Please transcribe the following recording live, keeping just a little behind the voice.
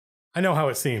I know how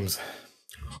it seems.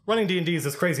 Running D&D is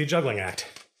this crazy juggling act.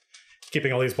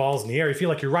 Keeping all these balls in the air, you feel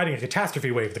like you're riding a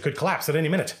catastrophe wave that could collapse at any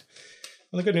minute.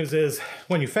 Well, the good news is,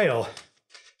 when you fail,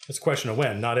 it's a question of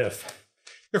when, not if.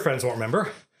 Your friends won't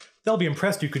remember. They'll be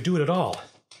impressed you could do it at all.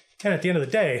 And at the end of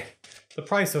the day, the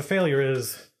price of failure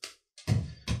is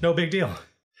no big deal.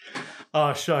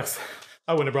 Aw, shucks.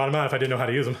 I wouldn't have brought them out if I didn't know how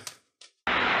to use them.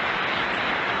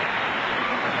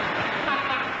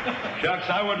 Shucks,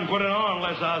 I wouldn't put it on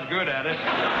unless I was good at it.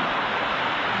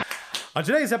 On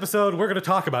today's episode, we're going to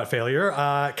talk about failure,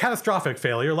 catastrophic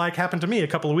failure, like happened to me a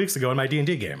couple of weeks ago in my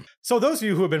D&D game. So those of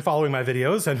you who have been following my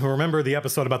videos and who remember the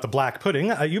episode about the black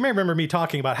pudding, you may remember me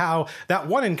talking about how that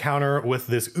one encounter with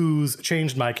this ooze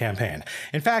changed my campaign.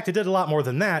 In fact, it did a lot more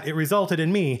than that. It resulted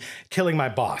in me killing my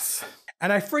boss.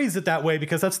 And I phrase it that way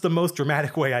because that's the most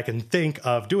dramatic way I can think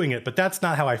of doing it, but that's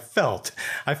not how I felt.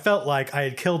 I felt like I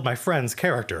had killed my friend's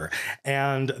character,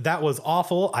 and that was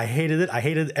awful. I hated it. I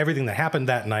hated everything that happened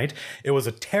that night. It was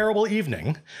a terrible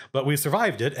evening, but we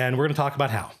survived it, and we're going to talk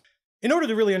about how. In order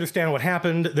to really understand what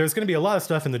happened, there's going to be a lot of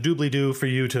stuff in the doobly-doo for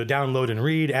you to download and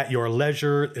read at your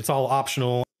leisure. It's all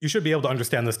optional. You should be able to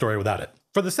understand this story without it.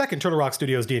 For the second Turtle Rock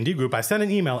Studios D&D group, I sent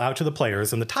an email out to the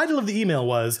players, and the title of the email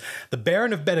was, "The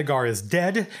Baron of Bedegar is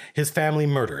dead, his family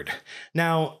murdered."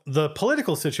 Now, the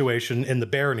political situation in the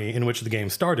barony in which the game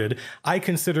started, I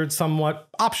considered somewhat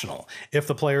optional. If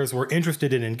the players were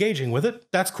interested in engaging with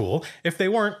it, that's cool. If they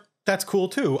weren't, that's cool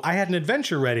too. I had an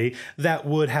adventure ready that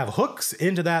would have hooks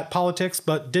into that politics,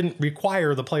 but didn't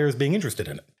require the players being interested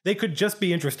in it. They could just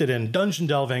be interested in dungeon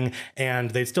delving,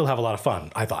 and they'd still have a lot of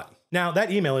fun, I thought. Now,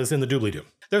 that email is in the doobly-doo.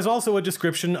 There's also a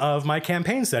description of my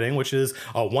campaign setting, which is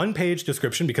a one-page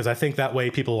description because I think that way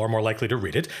people are more likely to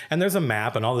read it. And there's a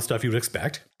map and all the stuff you would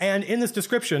expect. And in this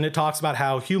description, it talks about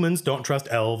how humans don't trust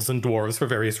elves and dwarves for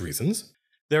various reasons.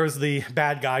 There's the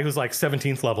bad guy who's like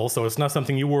 17th level, so it's not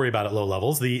something you worry about at low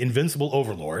levels, the Invincible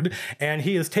Overlord, and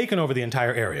he has taken over the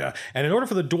entire area. And in order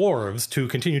for the dwarves to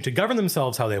continue to govern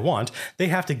themselves how they want, they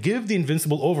have to give the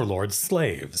Invincible Overlord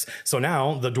slaves. So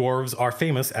now the dwarves are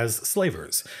famous as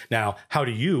slavers. Now, how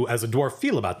do you as a dwarf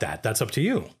feel about that? That's up to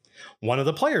you. One of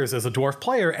the players is a dwarf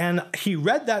player, and he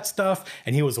read that stuff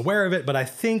and he was aware of it, but I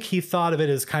think he thought of it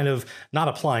as kind of not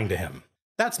applying to him.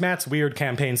 That's Matt's weird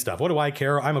campaign stuff. What do I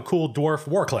care? I'm a cool dwarf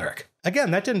war cleric.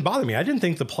 Again, that didn't bother me. I didn't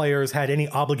think the players had any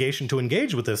obligation to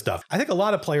engage with this stuff. I think a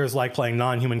lot of players like playing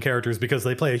non-human characters because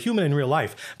they play a human in real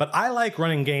life, but I like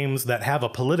running games that have a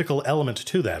political element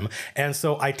to them, and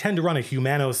so I tend to run a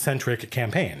humano-centric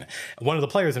campaign. One of the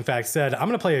players, in fact, said, "I'm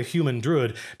going to play a human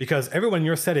druid because everyone in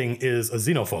your setting is a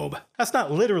xenophobe." That's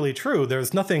not literally true.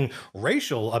 There's nothing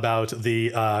racial about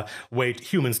the way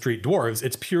humans treat dwarves.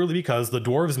 It's purely because the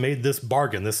dwarves made this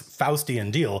bargain, this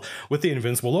Faustian deal with the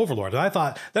Invincible Overlord. And I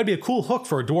thought that'd be a cool hook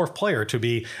for a dwarf player to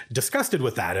be disgusted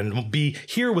with that and be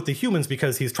here with the humans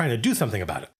because he's trying to do something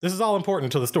about it. This is all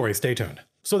important to the story. Stay tuned.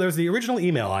 So there's the original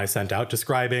email I sent out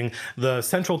describing the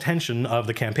central tension of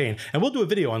the campaign, and we'll do a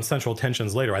video on central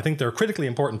tensions later. I think they're critically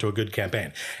important to a good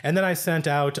campaign. And then I sent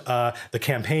out the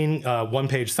campaign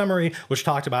one-page summary, which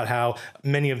talked about how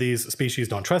many of these species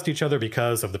don't trust each other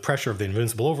because of the pressure of the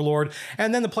Invincible Overlord.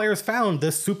 And then the players found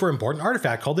this super important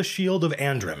artifact called the Shield of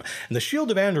Andrim. And the Shield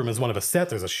of Andrim is one of a set.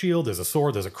 There's a shield, there's a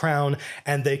sword, there's a crown,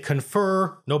 and they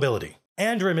confer nobility.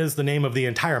 Andrim is the name of the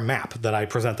entire map that I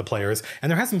present the players,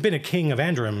 and there hasn't been a king of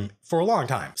Andrim for a long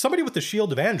time. Somebody with the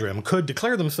Shield of Andrim could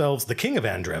declare themselves the king of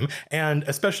Andrim, and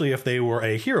especially if they were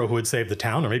a hero who had saved the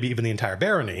town, or maybe even the entire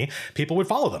barony, people would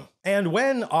follow them. And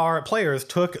when our players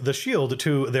took the shield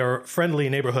to their friendly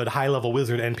neighborhood high-level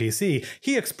wizard NPC,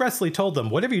 he expressly told them,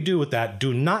 whatever you do with that,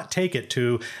 do not take it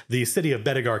to the city of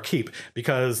Bedegar Keep,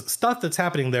 because stuff that's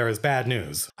happening there is bad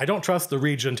news. I don't trust the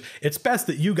regent. It's best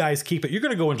that you guys keep it. You're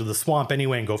going to go into the swamp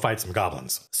anyway and go fight some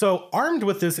goblins. So, armed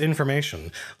with this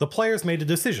information, the players made a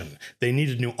decision. They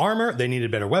needed new armor, they needed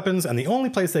better weapons, and the only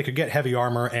place they could get heavy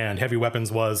armor and heavy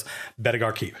weapons was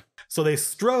Bedegar Keep. So they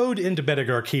strode into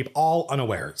Bedegar Keep all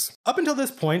unawares. Up until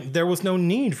this point, there was no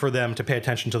need for them to pay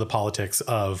attention to the politics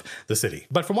of the city.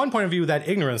 But from one point of view, that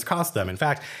ignorance cost them. In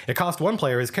fact, it cost one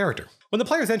player his character. When the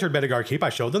players entered Bedegar Keep, I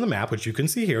showed them the map, which you can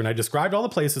see here, and I described all the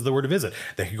places they were to visit.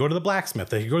 They could go to the blacksmith,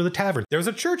 they could go to the tavern. There's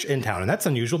a church in town, and that's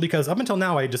unusual because up until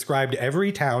now I described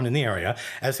every town in the area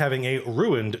as having a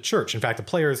ruined church. In fact, the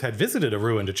players had visited a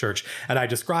ruined church, and I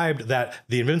described that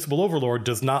the Invincible Overlord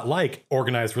does not like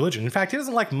organized religion. In fact, he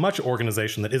doesn't like much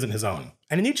organization that isn't his own.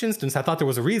 And in each instance, I thought there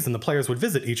was a reason the players would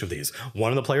visit each of these.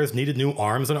 One of the players needed new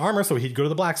arms and armor, so he'd go to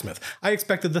the blacksmith. I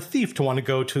expected the thief to want to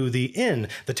go to the inn,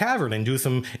 the tavern, and do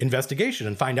some investigation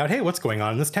and find out, hey, what's going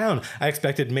on in this town? I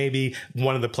expected maybe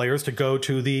one of the players to go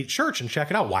to the church and check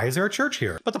it out. Why is there a church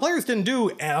here? But the players didn't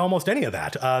do almost any of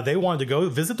that. They wanted to go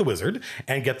visit the wizard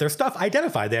and get their stuff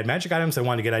identified. They had magic items they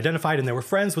wanted to get identified, and they were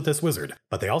friends with this wizard.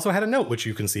 But they also had a note, which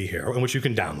you can see here, and which you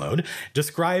can download,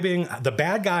 describing the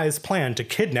bad guys' plan to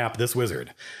kidnap this wizard.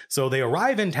 So they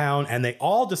arrive in town, and they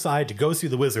all decide to go see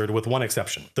the wizard with one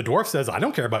exception. The dwarf says, I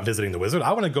don't care about visiting the wizard.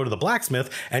 I want to go to the blacksmith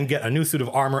and get a new suit of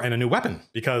armor and a new weapon,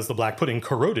 because the black pudding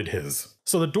corroded his.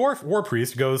 So the dwarf war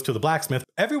priest goes to the blacksmith.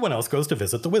 Everyone else goes to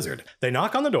visit the wizard. They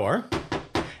knock on the door,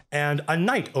 and a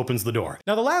knight opens the door.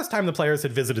 Now, the last time the players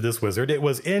had visited this wizard, it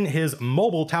was in his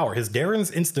mobile tower, his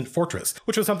Darren's Instant Fortress,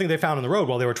 which was something they found on the road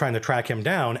while they were trying to track him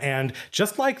down. And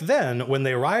just like then, when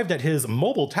they arrived at his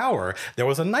mobile tower, there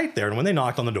was a knight there, and when they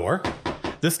knocked on the door,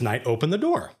 this knight opened the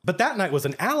door. But that knight was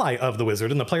an ally of the wizard,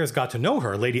 and the players got to know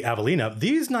her, Lady Avelina.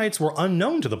 These knights were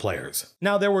unknown to the players.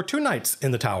 Now, there were 2 knights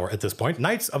in the tower at this point,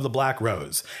 Knights of the Black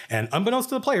Rose. And unbeknownst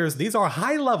to the players, these are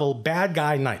high-level bad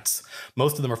guy knights.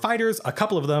 Most of them are fighters, a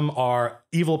couple of them are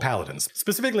evil paladins.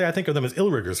 Specifically, I think of them as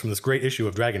Illriggers from this great issue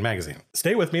of Dragon magazine.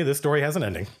 Stay with me, this story has an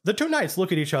ending. The 2 knights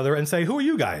look at each other and say, who are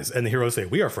you guys? And the heroes say,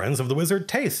 we are friends of the wizard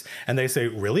Tace. And they say,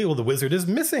 really? Well, the wizard is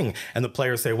missing. And the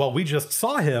players say, well, we just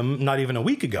saw him not even a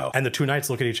week ago. And the 2 knights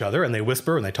look at each other and they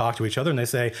whisper and they talk to each other and they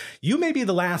say, you may be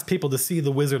the last people to see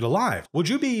the wizard alive. Would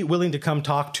you be willing to come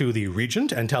talk to the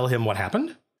regent and tell him what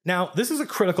happened? Now, this is a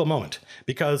critical moment,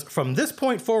 because from this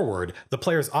point forward, the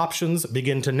players' options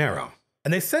begin to narrow.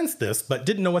 And they sensed this, but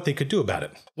didn't know what they could do about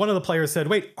it. One of the players said,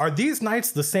 wait, are these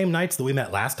knights the same knights that we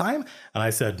met last time? And I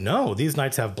said, no, these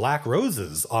knights have black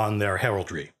roses on their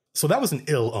heraldry. So that was an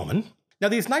ill omen. Now,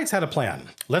 these knights had a plan.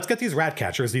 Let's get these rat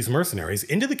catchers, these mercenaries,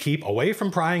 into the keep, away from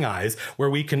prying eyes,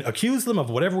 where we can accuse them of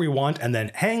whatever we want and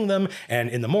then hang them. And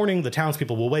in the morning, the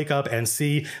townspeople will wake up and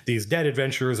see these dead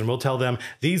adventurers, and we'll tell them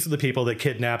these are the people that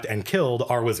kidnapped and killed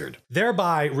our wizard,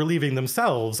 thereby relieving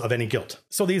themselves of any guilt.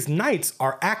 So these knights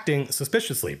are acting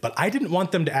suspiciously, but I didn't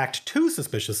want them to act too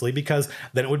suspiciously, because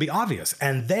then it would be obvious,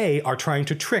 and they are trying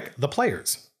to trick the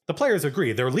players. The players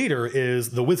agree. Their leader is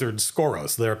the wizard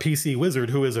Skoros, their PC wizard,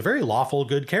 who is a very lawful,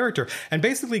 good character, and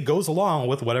basically goes along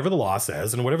with whatever the law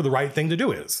says and whatever the right thing to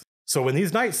do is. So when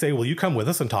these knights say, will you come with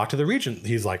us and talk to the regent?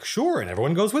 He's like, sure, and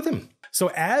everyone goes with him. So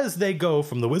as they go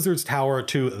from the wizard's tower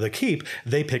to the keep,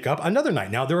 they pick up another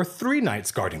knight. Now there are 3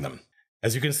 knights guarding them.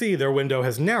 As you can see, their window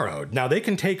has narrowed. Now they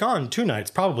can take on 2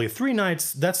 knights, probably 3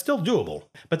 knights, that's still doable.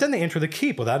 But then they enter the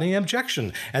keep without any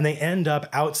objection, and they end up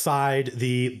outside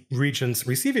the regent's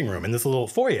receiving room in this little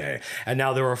foyer. And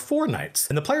now there are 4 knights,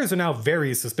 and the players are now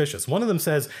very suspicious. One of them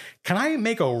says, can I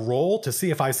make a roll to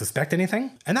see if I suspect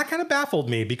anything? And that kind of baffled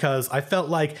me, because I felt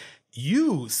like,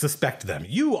 you suspect them.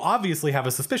 You obviously have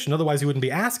a suspicion, otherwise you wouldn't be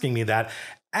asking me that.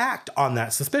 Act on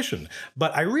that suspicion.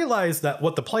 But I realized that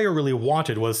what the player really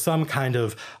wanted was some kind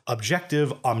of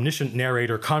objective, omniscient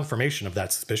narrator confirmation of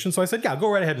that suspicion. So I said, yeah, go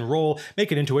right ahead and roll,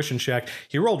 make an intuition check.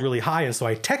 He rolled really high, and so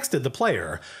I texted the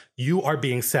player, you are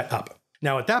being set up.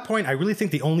 Now, at that point, I really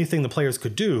think the only thing the players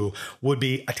could do would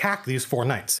be attack these 4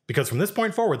 knights, because from this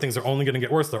point forward, things are only going to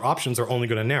get worse. Their options are only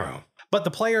going to narrow. But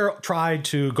the player tried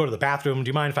to go to the bathroom. Do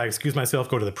you mind if I excuse myself,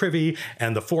 go to the privy?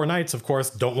 And the 4 knights, of course,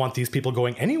 don't want these people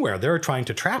going anywhere. They're trying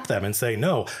to trap them and say,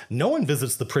 no one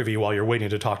visits the privy while you're waiting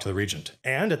to talk to the regent.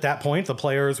 And at that point, the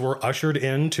players were ushered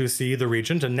in to see the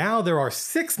regent. And now there are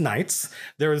 6 knights.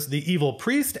 There's the evil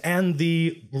priest and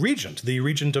the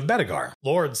regent of Bedegar,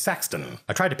 Lord Saxton.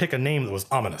 I tried to pick a name that was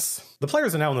ominous. The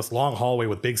players are now in this long hallway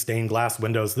with big stained glass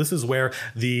windows. This is where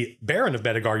the Baron of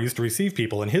Bedegar used to receive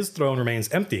people, and his throne remains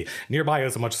empty. Nearby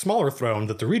is a much smaller throne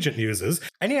that the regent uses,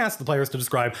 and he asks the players to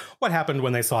describe what happened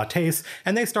when they saw Tace,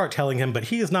 and they start telling him, but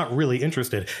he is not really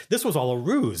interested. This was all a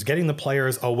ruse, getting the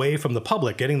players away from the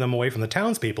public, getting them away from the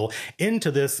townspeople into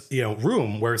this,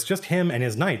 room where it's just him and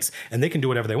his knights, and they can do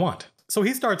whatever they want. So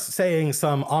he starts saying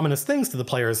some ominous things to the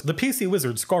players. The PC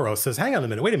wizard Skoros says, hang on a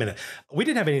minute, wait a minute. We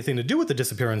didn't have anything to do with the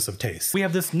disappearance of Tace. We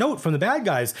have this note from the bad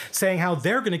guys saying how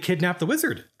they're going to kidnap the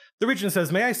wizard. The regent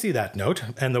says, may I see that note?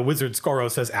 And the wizard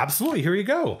Skoros says, absolutely, here you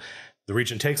go. The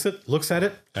regent takes it, looks at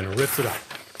it, and rips it up.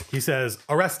 He says,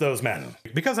 arrest those men.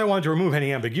 Because I wanted to remove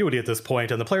any ambiguity at this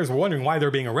point, and the players were wondering why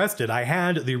they're being arrested, I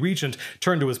had the regent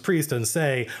turn to his priest and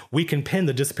say, we can pin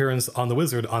the disappearance on the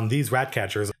wizard on these rat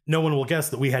catchers. No one will guess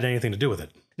that we had anything to do with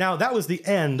it. Now, that was the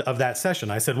end of that session.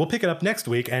 I said, we'll pick it up next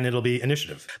week and it'll be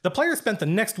initiative. The players spent the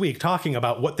next week talking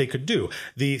about what they could do.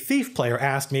 The thief player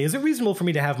asked me, is it reasonable for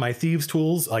me to have my thieves'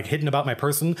 tools like hidden about my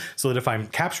person so that if I'm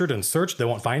captured and searched, they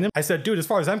won't find them? I said, dude, as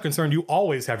far as I'm concerned, you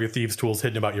always have your thieves' tools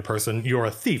hidden about your person. You're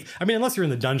a thief. I mean, unless you're in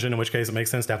the dungeon, in which case it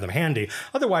makes sense to have them handy.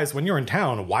 Otherwise, when you're in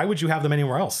town, why would you have them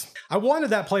anywhere else? I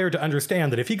wanted that player to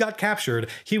understand that if he got captured,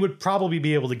 he would probably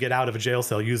be able to get out of a jail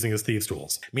cell using his thieves'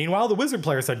 tools. Meanwhile, the wizard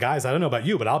player said, guys, I don't know about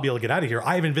you, but I'll be able to get out of here.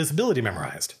 I have invisibility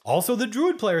memorized. Also, the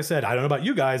druid player said, I don't know about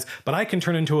you guys, but I can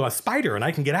turn into a spider and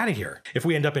I can get out of here. If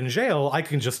we end up in jail, I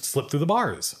can just slip through the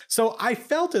bars. So I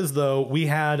felt as though we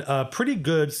had a pretty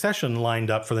good session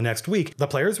lined up for the next week. The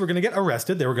players were going to get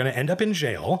arrested, they were going to end up in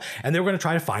jail, and they were going to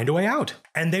try to find a way out.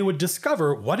 And they would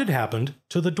discover what had happened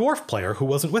to the dwarf player who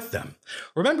wasn't with them.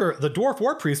 Remember, the dwarf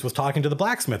war priest was talking to the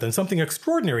blacksmith and something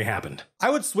extraordinary happened. I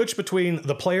would switch between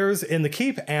the players in the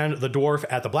keep and the dwarf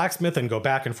at the blacksmith and go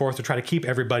back and forth to try to keep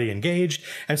everybody engaged.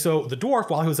 And so the dwarf,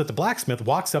 while he was at the blacksmith,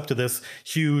 walks up to this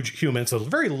huge human. So it's a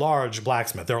very large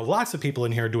blacksmith. There are lots of people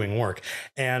in here doing work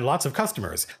and lots of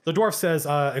customers. The dwarf says,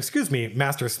 excuse me,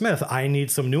 Master Smith, I need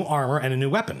some new armor and a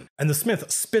new weapon. And the smith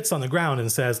spits on the ground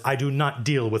and says, I do not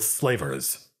deal with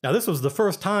slavers. Now, this was the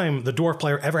first time the dwarf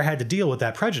player ever had to deal with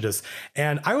that prejudice,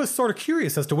 and I was sort of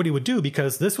curious as to what he would do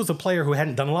because this was a player who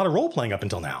hadn't done a lot of role-playing up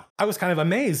until now. I was kind of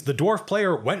amazed. The dwarf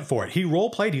player went for it. He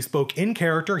role-played, he spoke in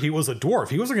character, he was a dwarf.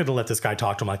 He wasn't going to let this guy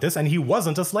talk to him like this, and he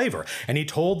wasn't a slaver. And he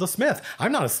told the smith,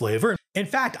 I'm not a slaver. In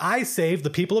fact, I saved the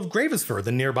people of Gravesford,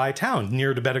 the nearby town,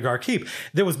 near to Bedegar Keep.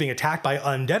 That was being attacked by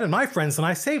undead and my friends, and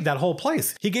I saved that whole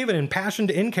place. He gave an impassioned,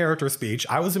 in-character speech.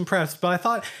 I was impressed, but I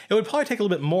thought it would probably take a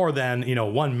little bit more than,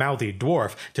 one mouthy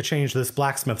dwarf to change this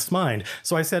blacksmith's mind.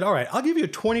 So I said, all right, I'll give you a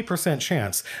 20%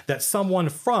 chance that someone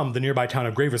from the nearby town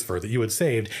of Gravesford that you had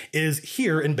saved is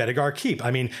here in Bedegar Keep.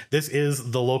 I mean, this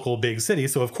is the local big city,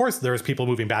 so of course there's people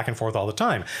moving back and forth all the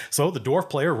time. So the dwarf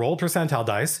player rolled percentile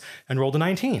dice and rolled a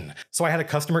 19. So I had a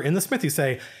customer in the smithy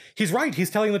say, he's right,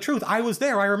 he's telling the truth. I was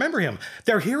there, I remember him.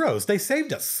 They're heroes, they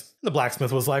saved us. The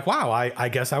blacksmith was like, wow, I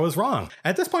guess I was wrong.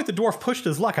 At this point, the dwarf pushed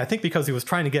his luck, I think because he was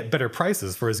trying to get better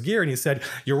prices for his gear, and he said,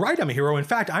 you're right, I'm a hero. In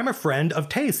fact, I'm a friend of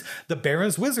Tace, the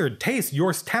Baron's wizard. Tace,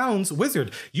 your town's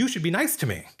wizard. You should be nice to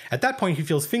me. At that point, he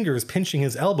feels fingers pinching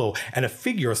his elbow, and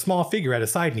a small figure at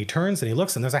his side, and he turns and he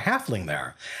looks, and there's a halfling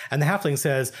there. And the halfling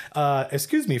says,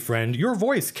 excuse me, friend, your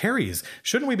voice carries.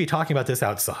 Shouldn't we be talking about this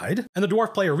outside? And the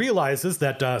dwarf player realizes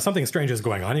that something strange is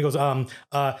going on. He goes,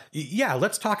 yeah,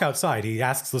 let's talk outside. He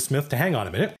asks the smith to hang on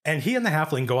a minute, and he and the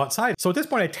halfling go outside. So at this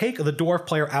point, I take the dwarf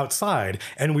player outside,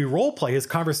 and we role play his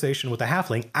conversation with the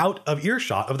halfling out of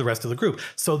earshot of the rest of the group.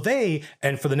 So they,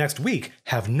 and for the next week,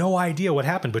 have no idea what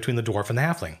happened between the dwarf and the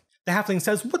halfling. The halfling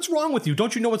says, what's wrong with you?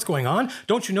 Don't you know what's going on?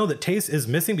 Don't you know that Tace is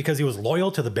missing because he was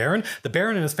loyal to the Baron? The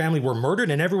Baron and his family were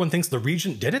murdered, and everyone thinks the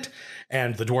regent did it?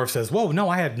 And the dwarf says, whoa, no,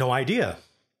 I had no idea.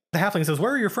 The halfling says,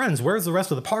 where are your friends? Where's the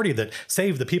rest of the party that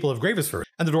saved the people of Gravesford?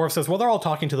 And the dwarf says, well, they're all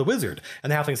talking to the wizard.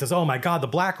 And the halfling says, oh my god, the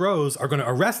Black Rose are going to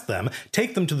arrest them,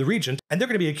 take them to the regent, and they're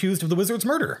going to be accused of the wizard's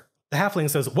murder. The halfling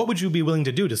says, what would you be willing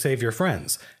to do to save your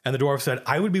friends? And the dwarf said,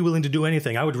 I would be willing to do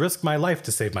anything. I would risk my life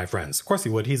to save my friends. Of course he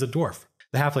would. He's a dwarf.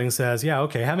 The halfling says, yeah,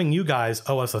 okay, having you guys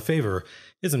owe us a favor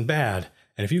isn't bad.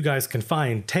 And if you guys can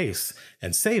find Tace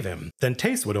and save him, then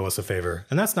Tace would owe us a favor,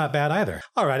 and that's not bad either.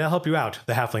 All right, I'll help you out,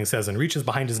 the halfling says, and reaches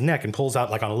behind his neck and pulls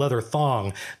out, like on a leather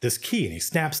thong, this key, and he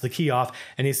snaps the key off,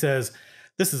 and he says,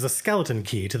 this is a skeleton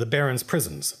key to the Baron's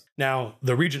prisons. Now,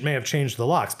 the regent may have changed the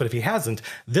locks, but if he hasn't,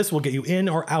 this will get you in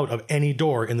or out of any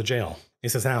door in the jail. He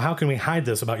says, now how can we hide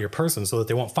this about your person so that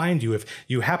they won't find you if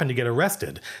you happen to get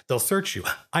arrested? They'll search you.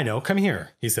 I know, come here,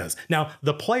 he says. Now,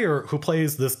 the player who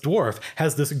plays this dwarf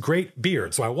has this great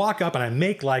beard. So I walk up and I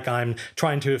make like I'm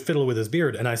trying to fiddle with his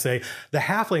beard. And I say, the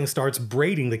halfling starts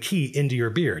braiding the key into your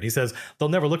beard. He says, they'll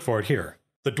never look for it here.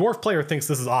 The dwarf player thinks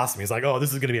this is awesome. He's like, oh,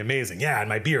 this is going to be amazing. Yeah, and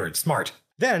my beard, smart.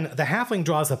 Then the halfling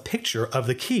draws a picture of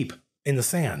the keep in the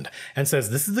sand and says,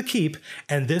 this is the keep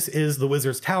and this is the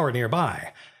wizard's tower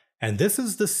nearby. And this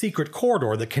is the secret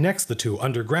corridor that connects the two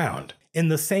underground, in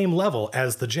the same level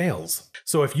as the jails.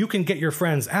 So if you can get your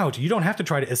friends out, you don't have to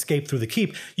try to escape through the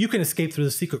keep. You can escape through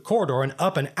the secret corridor and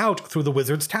up and out through the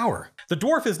wizard's tower. The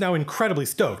dwarf is now incredibly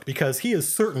stoked because he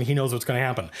is certain he knows what's going to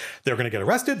happen. They're going to get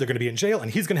arrested, they're going to be in jail,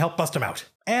 and he's going to help bust them out.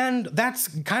 And that's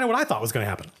kind of what I thought was going to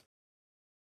happen.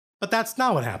 But that's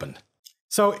not what happened.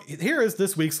 So here is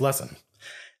this week's lesson.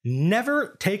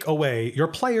 Never take away your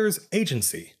player's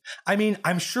agency. I mean,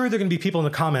 I'm sure there are going to be people in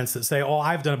the comments that say, oh,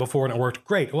 I've done it before and it worked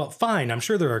great. Well, fine, I'm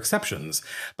sure there are exceptions.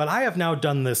 But I have now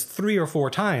done this 3 or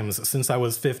 4 times since I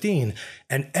was 15,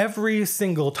 and every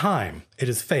single time it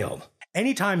has failed.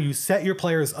 Anytime you set your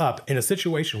players up in a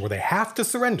situation where they have to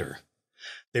surrender,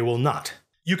 they will not.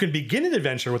 You can begin an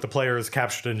adventure with the players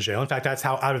captured in jail. In fact, that's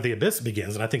how Out of the Abyss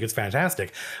begins, and I think it's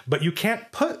fantastic. But you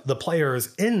can't put the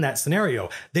players in that scenario.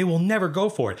 They will never go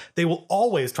for it. They will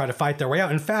always try to fight their way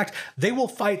out. In fact, they will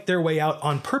fight their way out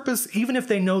on purpose, even if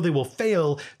they know they will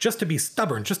fail, just to be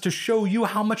stubborn, just to show you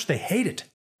how much they hate it.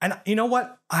 And you know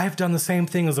what? I've done the same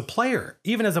thing as a player.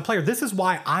 Even as a player, this is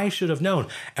why I should have known.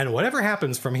 And whatever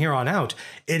happens from here on out,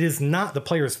 it is not the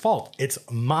player's fault. It's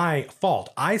my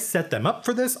fault. I set them up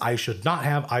for this. I should not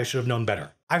have. I should have known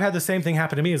better. I've had the same thing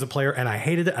happen to me as a player, and I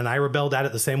hated it, and I rebelled at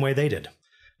it the same way they did.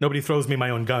 Nobody throws me my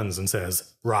own guns and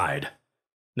says, ride.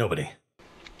 Nobody.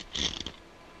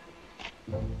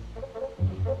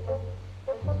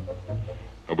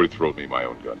 Nobody throws me my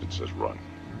own guns and says, run.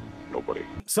 Nobody.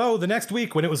 So the next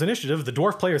week, when it was initiative, the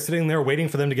dwarf player is sitting there waiting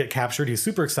for them to get captured. He's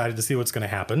super excited to see what's going to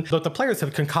happen, but the players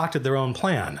have concocted their own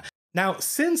plan. Now,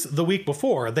 since the week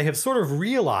before, they have sort of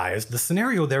realized the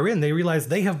scenario they're in. They realize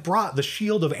they have brought the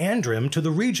shield of Andrim to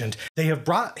the regent. They have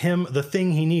brought him the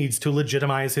thing he needs to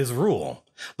legitimize his rule.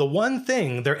 The one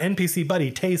thing their NPC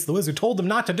buddy, Tace the Wizard, told them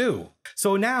not to do.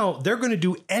 So now they're going to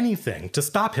do anything to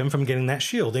stop him from getting that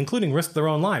shield, including risk their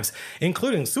own lives,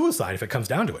 including suicide if it comes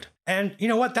down to it. And you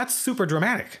know what? That's super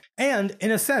dramatic. And in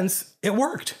a sense, it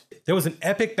worked. There was an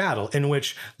epic battle in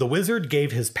which the wizard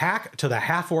gave his pack to the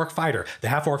half-orc fighter. The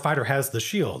half-orc fighter has the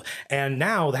shield. And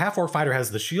now the half-orc fighter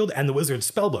has the shield and the wizard's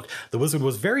spellbook. The wizard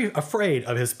was very afraid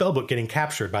of his spellbook getting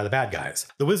captured by the bad guys.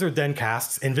 The wizard then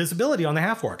casts invisibility on the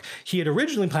half-orc. He had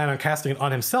originally planned on casting it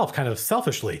on himself, kind of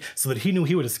selfishly, so that he knew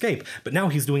he would escape. But now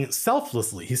he's doing it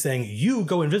selflessly. He's saying, you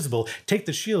go invisible, take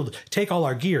the shield, take all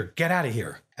our gear, get out of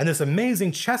here. And this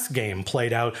amazing chess game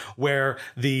played out where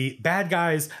the bad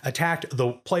guys attacked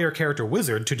the player character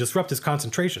wizard to disrupt his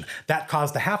concentration. That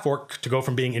caused the half-orc to go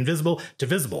from being invisible to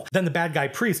visible. Then the bad guy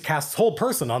priest casts whole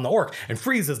person on the orc and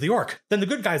freezes the orc. Then the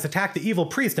good guys attack the evil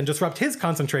priest and disrupt his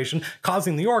concentration,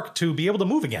 causing the orc to be able to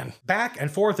move again. Back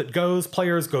and forth it goes.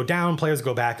 Players go down, players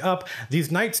go back up. These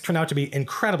knights turn out to be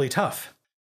incredibly tough.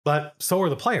 But so are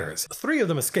the players. 3 of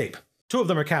them escape. 2 of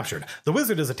them are captured. The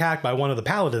wizard is attacked by one of the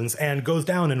paladins and goes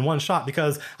down in one shot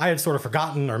because I had sort of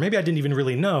forgotten, or maybe I didn't even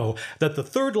really know, that the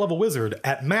 3rd level wizard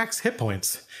at max hit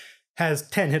points has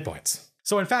 10 hit points.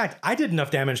 So in fact, I did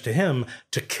enough damage to him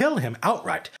to kill him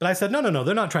outright. But I said, no,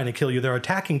 they're not trying to kill you. They're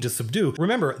attacking to subdue.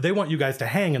 Remember, they want you guys to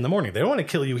hang in the morning. They don't want to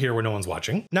kill you here where no one's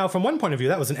watching. Now, from one point of view,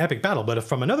 that was an epic battle. But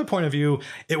from another point of view,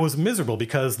 it was miserable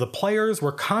because the players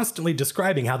were constantly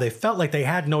describing how they felt like they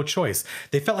had no choice.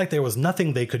 They felt like there was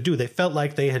nothing they could do. They felt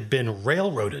like they had been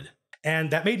railroaded.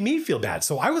 And that made me feel bad.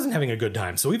 So I wasn't having a good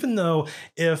time. So even though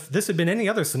if this had been any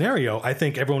other scenario, I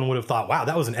think everyone would have thought, wow,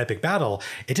 that was an epic battle.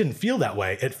 It didn't feel that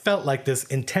way. It felt like this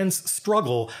intense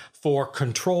struggle for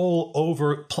control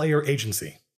over player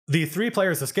agency. The 3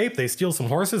 players escape, they steal some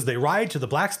horses, they ride to the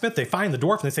blacksmith, they find the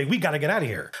dwarf, and they say, we gotta get out of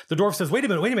here. The dwarf says, wait a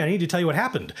minute, I need to tell you what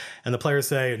happened. And the players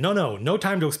say, no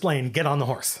time to explain, get on the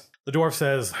horse. The dwarf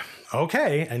says,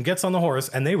 okay, and gets on the horse,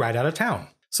 and they ride out of town.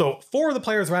 So 4 of the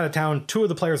players are out of town, 2 of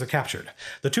the players are captured.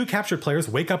 The 2 captured players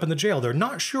wake up in the jail. They're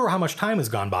not sure how much time has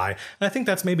gone by, and I think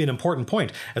that's maybe an important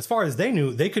point. As far as they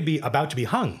knew, they could be about to be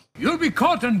hung. You'll be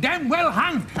caught and damn well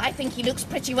hung. I think he looks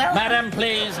pretty well. Madam,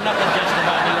 please, nothing just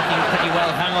about me looking pretty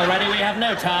well hung already. We have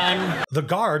no time. The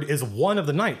guard is one of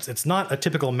the knights. It's not a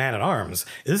typical man-at-arms.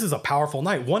 This is a powerful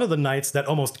knight, one of the knights that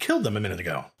almost killed them a minute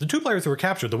ago. The 2 players who were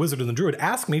captured, the wizard and the druid,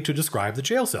 asked me to describe the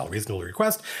jail cell. Reasonable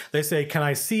request. They say, can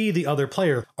I see the other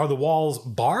player? Are the walls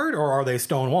barred or are they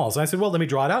stone walls? And I said, well, let me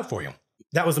draw it out for you.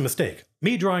 That was a mistake.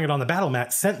 Me drawing it on the battle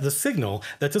mat sent the signal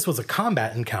that this was a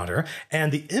combat encounter,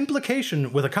 and the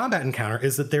implication with a combat encounter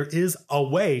is that there is a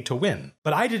way to win.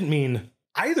 But I didn't mean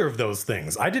either of those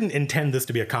things. I didn't intend this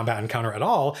to be a combat encounter at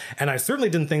all, and I certainly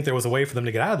didn't think there was a way for them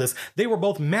to get out of this. They were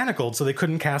both manacled so they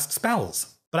couldn't cast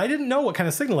spells. But I didn't know what kind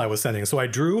of signal I was sending, so I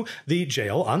drew the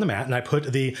jail on the mat, and I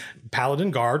put the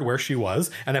paladin guard where she was,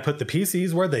 and I put the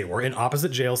PCs where they were in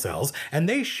opposite jail cells, and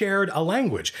they shared a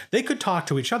language. They could talk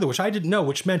to each other, which I didn't know,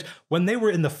 which meant when they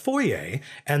were in the foyer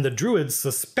and the druids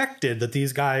suspected that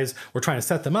these guys were trying to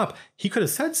set them up, he could have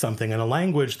said something in a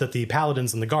language that the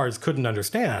paladins and the guards couldn't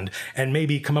understand, and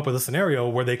maybe come up with a scenario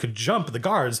where they could jump the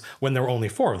guards when there were only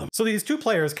 4 of them. So these 2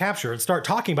 players captured start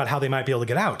talking about how they might be able to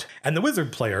get out, and the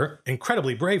wizard player,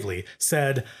 incredibly bravely,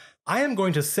 said, I am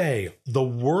going to say the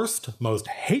worst, most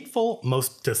hateful,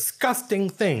 most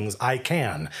disgusting things I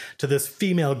can to this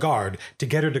female guard to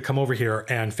get her to come over here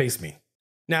and face me.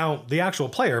 Now, the actual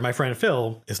player, my friend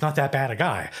Phil, is not that bad a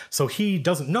guy, so he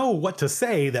doesn't know what to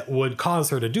say that would cause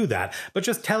her to do that, but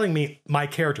just telling me my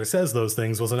character says those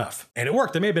things was enough. And it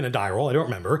worked. It may have been a die roll, I don't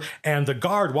remember, and the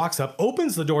guard walks up,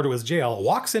 opens the door to his jail,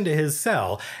 walks into his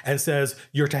cell, and says,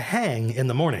 "You're to hang in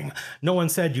the morning. No one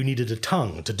said you needed a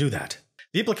tongue to do that."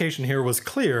 The implication here was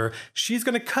clear. She's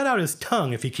going to cut out his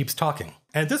tongue if he keeps talking.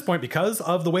 And at this point, because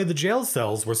of the way the jail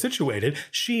cells were situated,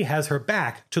 she has her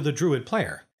back to the druid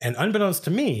player. And unbeknownst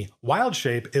to me, Wild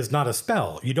Shape is not a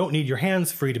spell. You don't need your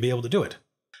hands free to be able to do it.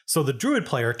 So the druid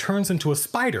player turns into a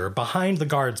spider behind the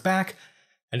guard's back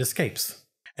and escapes.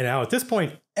 And now at this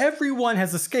point, everyone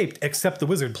has escaped except the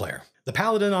wizard player. The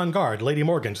paladin on guard, Lady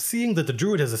Morgan, seeing that the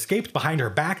druid has escaped behind her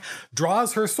back,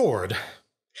 draws her sword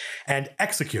and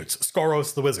executes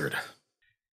Skoros the wizard.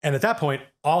 And at that point,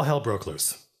 all hell broke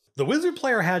loose. The wizard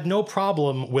player had no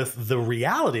problem with the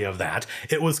reality of that.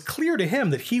 It was clear to him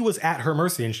that he was at her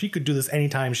mercy and she could do this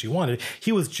anytime she wanted.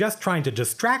 He was just trying to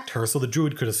distract her so the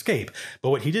druid could escape.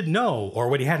 But what he didn't know, or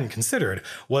what he hadn't considered,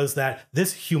 was that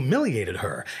this humiliated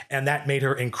her, and that made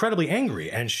her incredibly angry.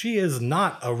 And she is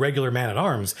not a regular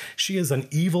man-at-arms. She is an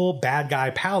evil, bad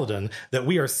guy paladin that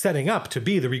we are setting up to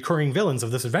be the recurring villains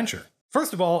of this adventure.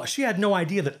 First of all, she had no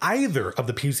idea that either of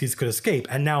the PCs could escape,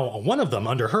 and now one of them,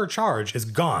 under her charge, is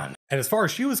gone. And as far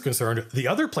as she was concerned, the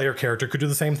other player character could do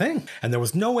the same thing. And there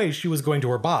was no way she was going to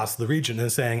her boss, the regent,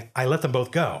 and saying, "I let them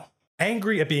both go."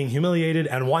 Angry at being humiliated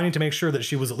and wanting to make sure that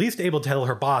she was at least able to tell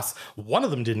her boss one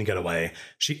of them didn't get away,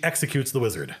 she executes the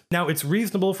wizard. Now, it's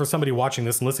reasonable for somebody watching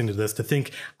this and listening to this to think,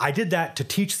 I did that to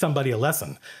teach somebody a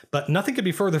lesson. But nothing could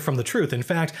be further from the truth. In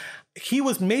fact, he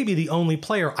was maybe the only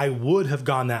player I would have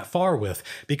gone that far with,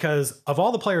 because of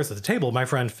all the players at the table, my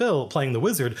friend Phil, playing the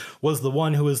wizard, was the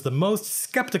one who was the most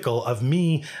skeptical of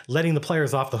me letting the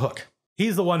players off the hook.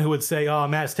 He's the one who would say, "Oh,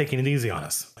 Matt's taking it easy on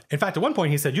us." In fact, at one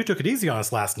point he said, "You took it easy on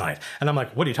us last night." And I'm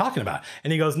like, "What are you talking about?"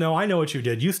 And he goes, "No, I know what you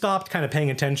did. You stopped kind of paying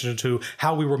attention to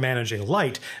how we were managing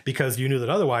light because you knew that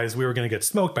otherwise we were going to get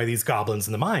smoked by these goblins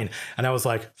in the mine." And I was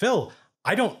like, "Phil,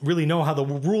 I don't really know how the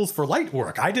rules for light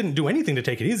work. I didn't do anything to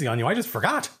take it easy on you. I just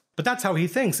forgot." But that's how he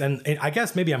thinks. And I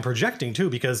guess maybe I'm projecting too,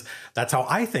 because that's how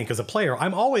I think as a player.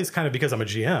 I'm always kind of, because I'm a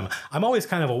GM, I'm always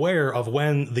kind of aware of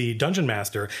when the dungeon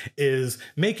master is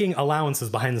making allowances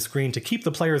behind the screen to keep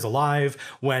the players alive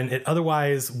when it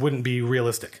otherwise wouldn't be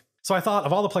realistic. So I thought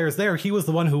of all the players there, he was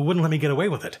the one who wouldn't let me get away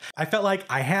with it. I felt like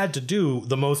I had to do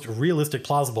the most realistic,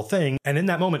 plausible thing. And in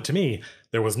that moment, to me,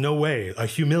 there was no way a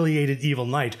humiliated evil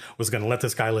knight was going to let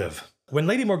this guy live. When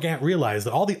Lady Morgante realized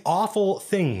that all the awful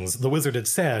things the wizard had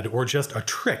said were just a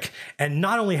trick, and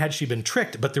not only had she been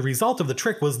tricked, but the result of the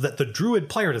trick was that the druid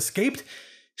player had escaped,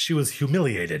 she was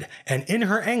humiliated, and in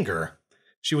her anger,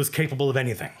 she was capable of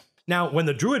anything. Now, when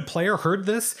the druid player heard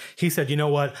this, he said, "You know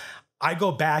what? I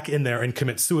go back in there and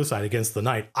commit suicide against the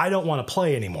knight. I don't want to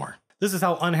play anymore." This is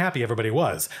how unhappy everybody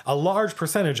was. A large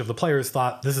percentage of the players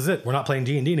thought, "This is it. We're not playing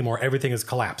D&D anymore. Everything has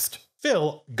collapsed."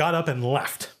 Phil got up and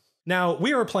left. Now,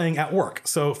 we were playing at work,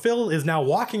 so Phil is now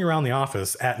walking around the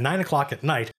office at 9 o'clock at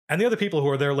night, and the other people who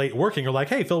are there late working are like,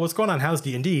 "Hey, Phil, what's going on? How's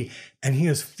D&D?" And he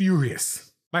is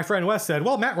furious. My friend Wes said,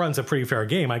 "Well, Matt runs a pretty fair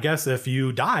game. I guess if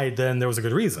you died, then there was a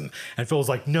good reason." And Phil was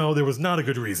like, "No, there was not a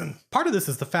good reason." Part of this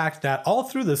is the fact that all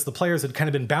through this, the players had kind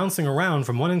of been bouncing around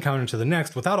from one encounter to the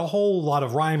next without a whole lot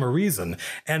of rhyme or reason.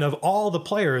 And of all the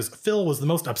players, Phil was the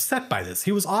most upset by this.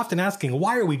 He was often asking,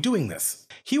 "Why are we doing this?"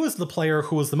 He was the player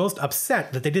who was the most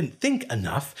upset that they didn't think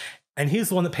enough, and he's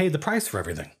the one that paid the price for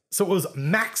everything. So it was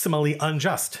maximally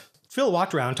unjust. Phil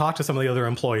walked around, talked to some of the other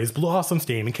employees, blew off some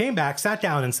steam, and came back, sat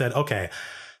down, and said, "Okay,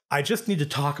 I just need to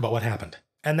talk about what happened."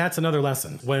 And that's another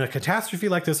lesson. When a catastrophe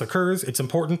like this occurs, it's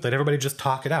important that everybody just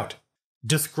talk it out.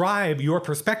 Describe your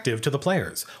perspective to the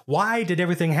players. Why did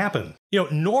everything happen?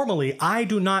 Normally I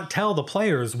do not tell the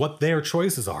players what their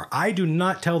choices are. I do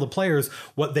not tell the players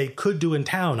what they could do in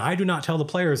town. I do not tell the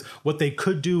players what they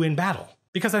could do in battle.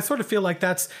 Because I sort of feel like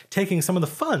that's taking some of the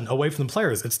fun away from the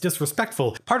players. It's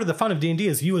disrespectful. Part of the fun of D&D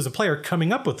is you as a player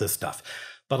coming up with this stuff.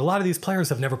 But a lot of these players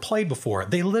have never played before.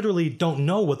 They literally don't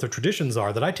know what the traditions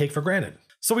are that I take for granted.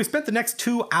 So we spent the next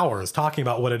 2 hours talking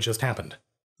about what had just happened.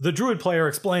 The druid player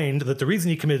explained that the reason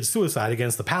he committed suicide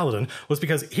against the paladin was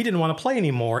because he didn't want to play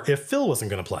anymore if Phil wasn't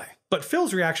going to play. But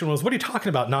Phil's reaction was, "What are you talking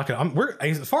about? Not gonna,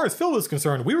 as far as Phil was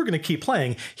concerned, we were going to keep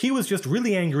playing. He was just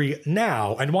really angry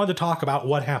now and wanted to talk about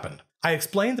what happened." I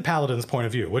explained the paladin's point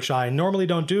of view, which I normally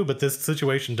don't do, but this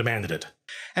situation demanded it.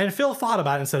 And Phil thought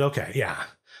about it and said, "Okay, yeah.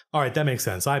 All right, that makes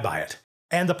sense. I buy it."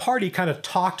 And the party kind of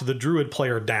talked the druid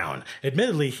player down.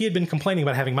 Admittedly, he had been complaining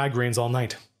about having migraines all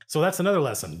night. So that's another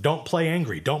lesson. Don't play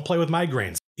angry. Don't play with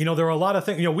migraines. You know, there are a lot of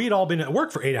things, you know, we'd all been at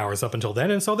work for 8 hours up until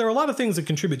then, and so there are a lot of things that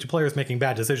contribute to players making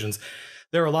bad decisions.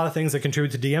 There are a lot of things that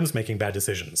contribute to DMs making bad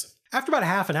decisions. After about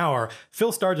half an hour,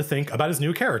 Phil started to think about his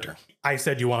new character. I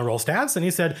said, "You want to roll stats?" And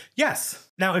he said, "Yes."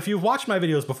 Now, if you've watched my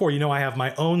videos before, you know I have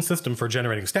my own system for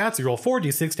generating stats. You roll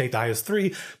 4d6, take the highest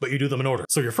 3, but you do them in order.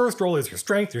 So your first roll is your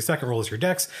strength, your second roll is your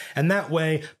dex, and that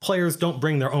way players don't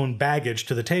bring their own baggage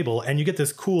to the table, and you get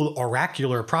this cool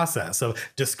oracular process of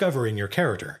discovering your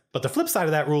character. But the flip side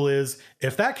of that rule is,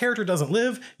 if that character doesn't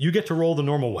live, you get to roll the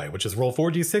normal way, which is roll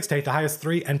 4d6, take the highest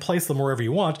 3, and place them wherever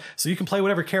you want, so you can play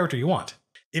whatever character you want.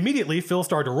 Immediately, Phil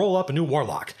started to roll up a new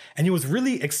warlock, and he was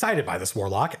really excited by this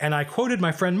warlock, and I quoted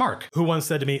my friend Mark, who once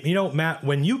said to me, "You know, Matt,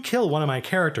 when you kill one of my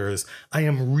characters, I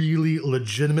am really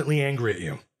legitimately angry at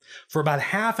you. For about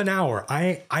half an hour,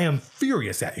 I am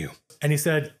furious at you." And he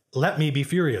said, "Let me be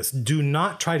furious. Do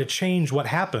not try to change what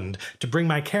happened to bring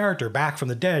my character back from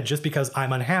the dead just because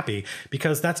I'm unhappy,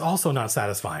 because that's also not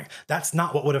satisfying. That's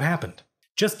not what would have happened.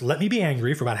 Just let me be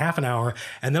angry for about half an hour,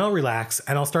 and then I'll relax,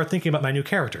 and I'll start thinking about my new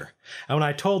character." And when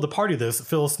I told the party this,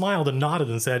 Phil smiled and nodded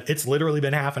and said, "It's literally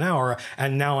been half an hour,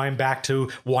 and now I'm back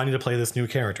to wanting to play this new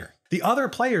character." The other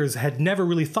players had never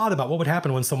really thought about what would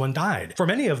happen when someone died. For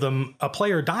many of them, a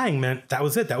player dying meant that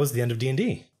was it, that was the end of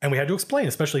D&D. And we had to explain,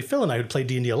 especially Phil and I who'd played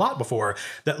D&D a lot before,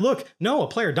 that look, no, a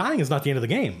player dying is not the end of the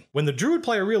game. When the Druid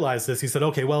player realized this, he said,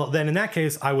 "Okay, well, then in that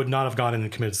case, I would not have gone in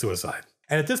and committed suicide."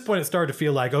 And at this point, it started to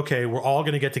feel like, okay, we're all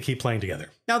going to get to keep playing together.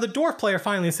 Now, the dwarf player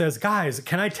finally says, "Guys,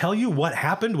 can I tell you what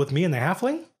happened with me and the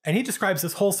halfling?" And he describes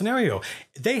this whole scenario.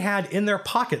 They had in their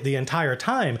pocket the entire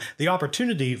time the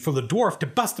opportunity for the dwarf to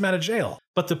bust them out of jail.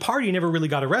 But the party never really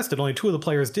got arrested. Only 2 of the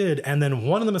players did. And then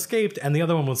one of them escaped and the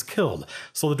other one was killed.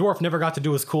 So the dwarf never got to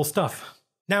do his cool stuff.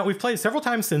 Now, we've played several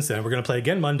times since then. We're going to play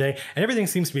again Monday, and everything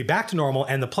seems to be back to normal,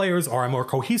 and the players are a more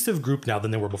cohesive group now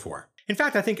than they were before. In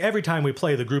fact, I think every time we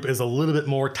play, the group is a little bit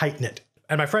more tight-knit.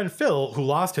 And my friend Phil, who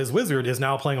lost his wizard, is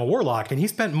now playing a warlock, and he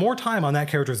spent more time on that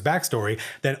character's backstory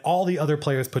than all the other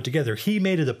players put together. He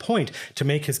made it a point to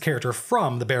make his character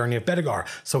from the barony of Bedegar,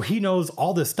 so he knows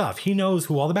all this stuff. He knows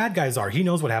who all the bad guys are. He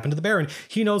knows what happened to the Baron.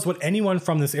 He knows what anyone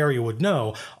from this area would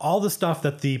know, all the stuff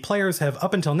that the players have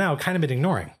up until now kind of been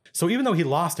ignoring. So even though he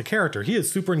lost a character, he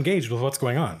is super engaged with what's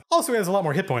going on. Also, he has a lot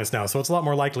more hit points now, so it's a lot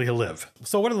more likely he'll live.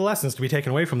 So what are the lessons to be taken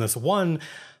away from this? One,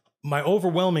 my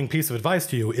overwhelming piece of advice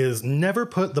to you is never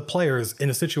put the players in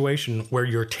a situation where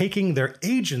you're taking their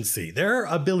agency, their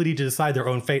ability to decide their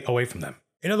own fate, away from them.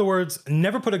 In other words,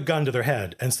 never put a gun to their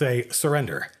head and say,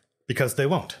 "Surrender," because they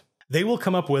won't. They will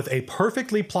come up with a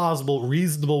perfectly plausible,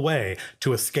 reasonable way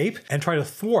to escape and try to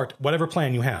thwart whatever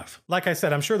plan you have. Like I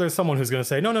said, I'm sure there's someone who's going to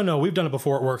say, no, we've done it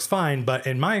before, it works fine. But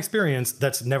in my experience,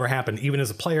 that's never happened. Even as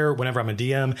a player, whenever I'm a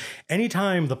DM,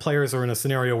 anytime the players are in a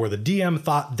scenario where the DM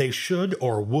thought they should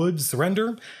or would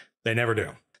surrender, they never do.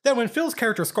 Then when Phil's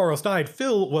character Skoros died,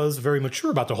 Phil was very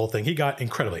mature about the whole thing. He got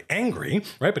incredibly angry,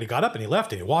 right? But he got up and he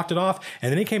left and he walked it off.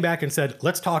 And then he came back and said,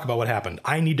 "Let's talk about what happened.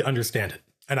 I need to understand it."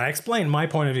 And I explained my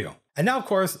point of view. And now, of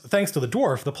course, thanks to the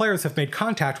dwarf, the players have made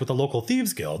contact with the local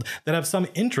thieves guild that have some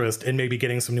interest in maybe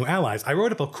getting some new allies. I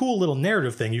wrote up a cool little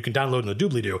narrative thing you can download in the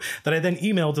doobly-doo that I then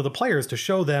emailed to the players to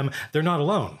show them they're not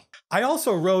alone. I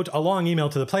also wrote a long email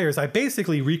to the players. I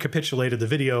basically recapitulated the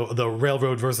video, The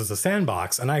Railroad versus the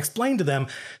Sandbox, and I explained to them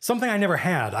something I never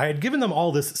had. I had given them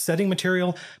all this setting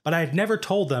material, but I had never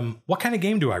told them, what kind of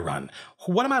game do I run?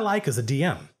 What am I like as a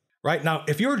DM? Right? Now,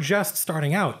 if you're just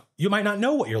starting out, you might not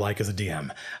know what you're like as a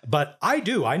DM, but I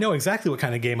do. I know exactly what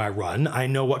kind of game I run. I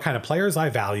know what kind of players I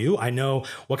value. I know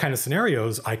what kind of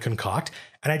scenarios I concoct,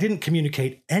 and I didn't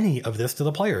communicate any of this to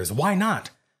the players. Why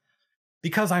not?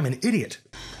 Because I'm an idiot.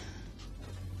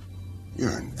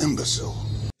 You're an imbecile.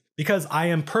 Because I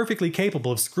am perfectly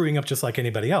capable of screwing up just like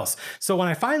anybody else. So when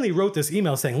I finally wrote this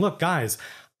email saying, look, guys,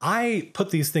 I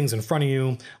put these things in front of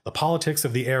you, the politics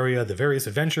of the area, the various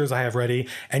adventures I have ready,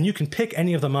 and you can pick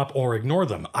any of them up or ignore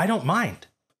them. I don't mind.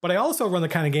 But I also run the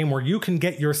kind of game where you can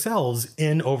get yourselves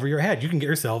in over your head. You can get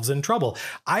yourselves in trouble.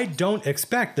 I don't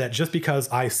expect that just because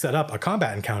I set up a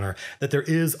combat encounter that there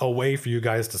is a way for you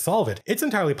guys to solve it. It's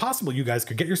entirely possible you guys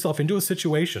could get yourself into a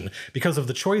situation because of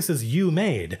the choices you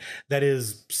made that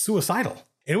is suicidal.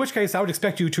 In which case, I would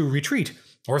expect you to retreat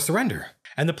or surrender.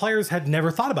 And the players had never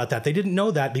thought about that. They didn't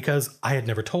know that because I had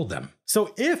never told them.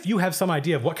 So if you have some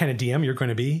idea of what kind of DM you're going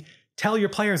to be, tell your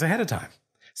players ahead of time.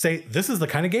 Say, this is the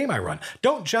kind of game I run.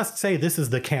 Don't just say this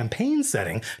is the campaign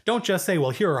setting. Don't just say,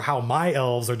 well, here are how my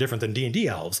elves are different than D&D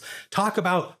elves. Talk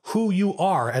about who you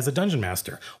are as a dungeon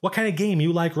master. What kind of game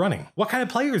you like running. What kind of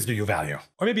players do you value?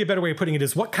 Or maybe a better way of putting it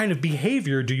is, what kind of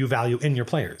behavior do you value in your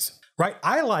players? right?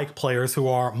 I like players who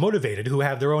are motivated, who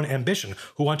have their own ambition,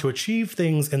 who want to achieve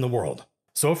things in the world.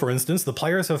 So, for instance, the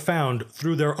players have found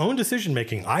through their own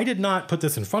decision-making, I did not put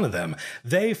this in front of them,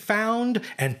 they found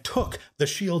and took the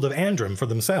Shield of Andrim for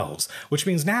themselves, which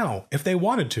means now, if they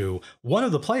wanted to, one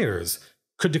of the players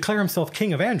could declare himself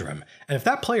King of Andrim, and if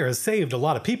that player has saved a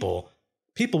lot of people,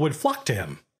 people would flock to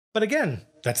him. But again,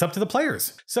 that's up to the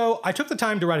players. So I took the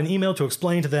time to write an email to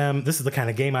explain to them, this is the kind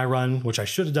of game I run, which I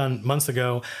should have done months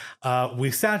ago.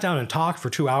 We sat down and talked for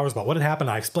 2 hours about what had happened.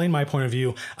 I explained my point of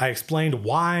view. I explained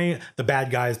why the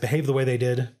bad guys behaved the way they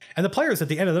did. And the players at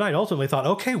the end of the night ultimately thought,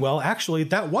 okay, well, actually,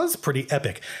 that was pretty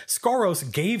epic. Skoros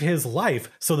gave his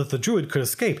life so that the druid could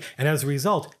escape. And as a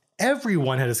result,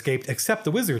 everyone had escaped except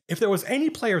the wizard. If there was any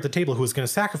player at the table who was going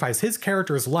to sacrifice his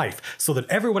character's life so that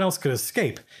everyone else could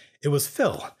escape, it was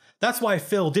Phil. That's why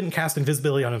Phil didn't cast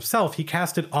invisibility on himself, he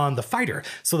cast it on the fighter,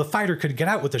 so the fighter could get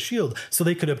out with the shield, so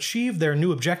they could achieve their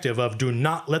new objective of do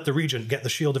not let the regent get the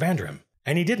Shield of Andrim.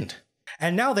 And he didn't.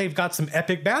 And now they've got some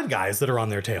epic bad guys that are on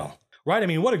their tail. Right? I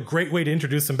mean, what a great way to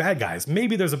introduce some bad guys.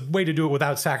 Maybe there's a way to do it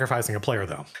without sacrificing a player,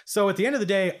 though. So at the end of the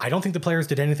day, I don't think the players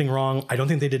did anything wrong. I don't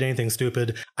think they did anything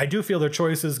stupid. I do feel their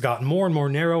choices got more and more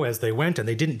narrow as they went, and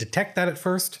they didn't detect that at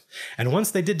first. And once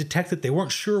they did detect it, they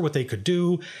weren't sure what they could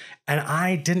do. And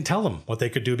I didn't tell them what they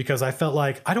could do because I felt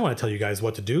like, I don't want to tell you guys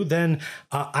what to do. Then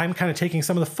I'm kind of taking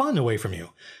some of the fun away from you.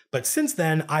 But since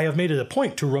then, I have made it a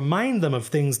point to remind them of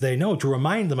things they know, to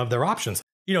remind them of their options.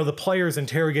 You know, the players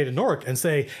interrogate an orc and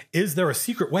say, is there a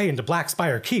secret way into Black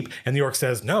Spire Keep? And the orc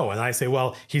says no. And I say,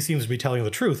 well, he seems to be telling the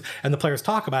truth. And the players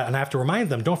talk about it, and I have to remind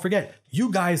them, don't forget,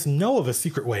 you guys know of a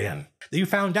secret way in that you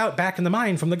found out back in the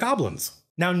mine from the goblins.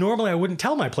 Now, normally I wouldn't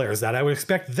tell my players that. I would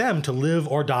expect them to live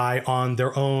or die on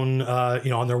their own,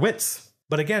 on their wits.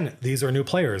 But again, these are new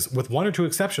players. With one or two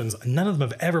exceptions, none of them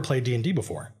have ever played D&D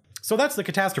before. So that's the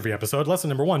Catastrophe episode. Lesson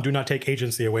number 1, do not take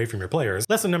agency away from your players.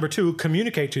 Lesson number 2,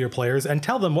 communicate to your players and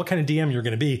tell them what kind of DM you're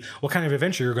going to be, what kind of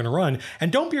adventure you're going to run,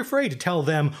 and don't be afraid to tell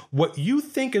them what you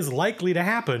think is likely to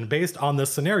happen based on the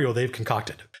scenario they've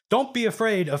concocted. Don't be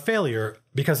afraid of failure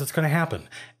because it's going to happen.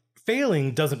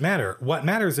 Failing doesn't matter. What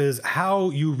matters is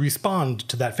how you respond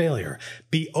to that failure.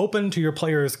 Be open to your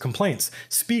players' complaints.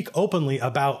 Speak openly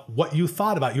about what you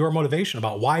thought, about your motivation,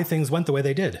 about why things went the way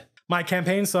they did. My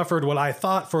campaign suffered what I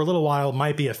thought for a little while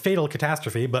might be a fatal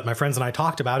catastrophe, but my friends and I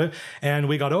talked about it, and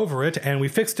we got over it, and we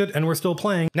fixed it, and we're still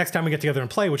playing. Next time we get together and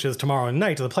play, which is tomorrow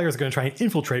night, the players are going to try and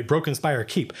infiltrate Broken Spire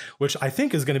Keep, which I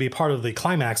think is going to be part of the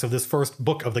climax of this first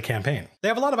book of the campaign. They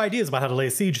have a lot of ideas about how to lay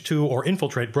siege to or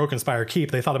infiltrate Broken Spire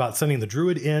Keep. They thought about sending the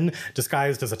druid in,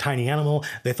 disguised as a tiny animal.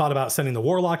 They thought about sending the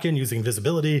warlock in using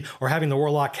invisibility, or having the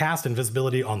warlock cast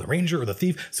invisibility on the ranger or the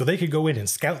thief so they could go in and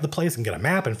scout the place and get a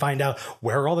map and find out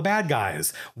where are all the bad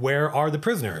guys, where are the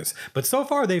prisoners. But so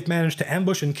far they've managed to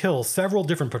ambush and kill several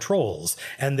different patrols,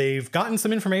 and they've gotten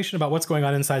some information about what's going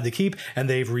on inside the keep, and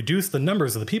they've reduced the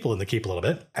numbers of the people in the keep a little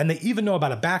bit, and they even know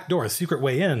about a back door, a secret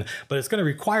way in, but it's going to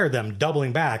require them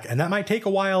doubling back, and that might take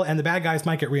a while, and the bad guys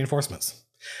might get reinforcements.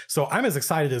 So I'm as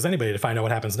excited as anybody to find out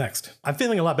what happens next. I'm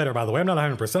feeling a lot better, by the way. I'm not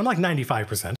 100%. I'm like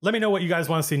 95%. Let me know what you guys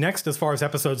want to see next as far as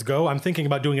episodes go. I'm thinking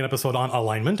about doing an episode on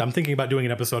alignment. I'm thinking about doing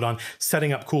an episode on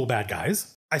setting up cool bad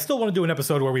guys. I still want to do an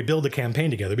episode where we build a campaign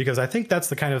together because I think that's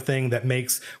the kind of thing that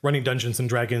makes running Dungeons &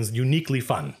 Dragons uniquely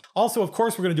fun. Also, of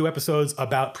course, we're going to do episodes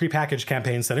about prepackaged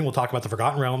campaign setting. We'll talk about the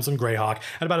Forgotten Realms and Greyhawk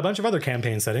and about a bunch of other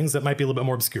campaign settings that might be a little bit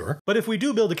more obscure. But if we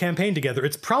do build a campaign together,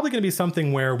 it's probably going to be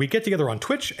something where we get together on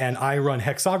Twitch and I run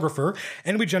Hexographer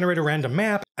and we generate a random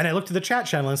map and I look to the chat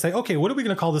channel and say, okay, what are we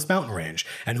going to call this mountain range?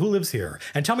 And who lives here?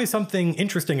 And tell me something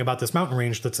interesting about this mountain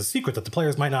range that's a secret that the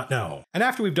players might not know. And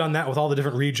after we've done that with all the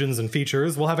different regions and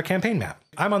features, we'll have a campaign map.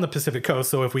 I'm on the Pacific Coast,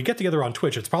 so if we get together on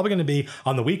Twitch, it's probably going to be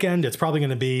on the weekend. It's probably going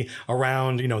to be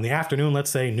around, in the afternoon, let's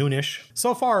say noonish.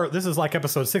 So far, this is like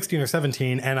episode 16 or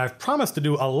 17, and I've promised to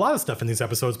do a lot of stuff in these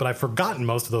episodes, but I've forgotten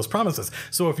most of those promises.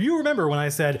 So if you remember when I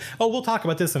said, oh, we'll talk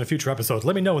about this in a future episode,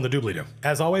 let me know in the doobly-doo.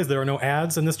 As always, there are no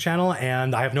ads in this channel,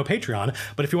 and I have no Patreon,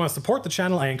 but if you want to support the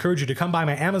channel, I encourage you to come by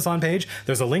my Amazon page.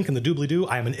 There's a link in the doobly-doo.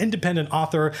 I am an independent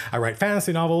author. I write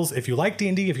fantasy novels. If you like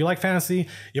D&D, if you like fantasy,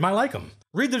 you might like them.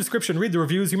 Read the description, read the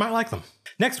reviews, you might like them.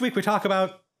 Next week we talk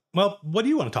about, well, what do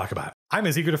you want to talk about? I'm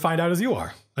as eager to find out as you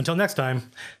are. Until next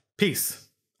time, peace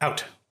out.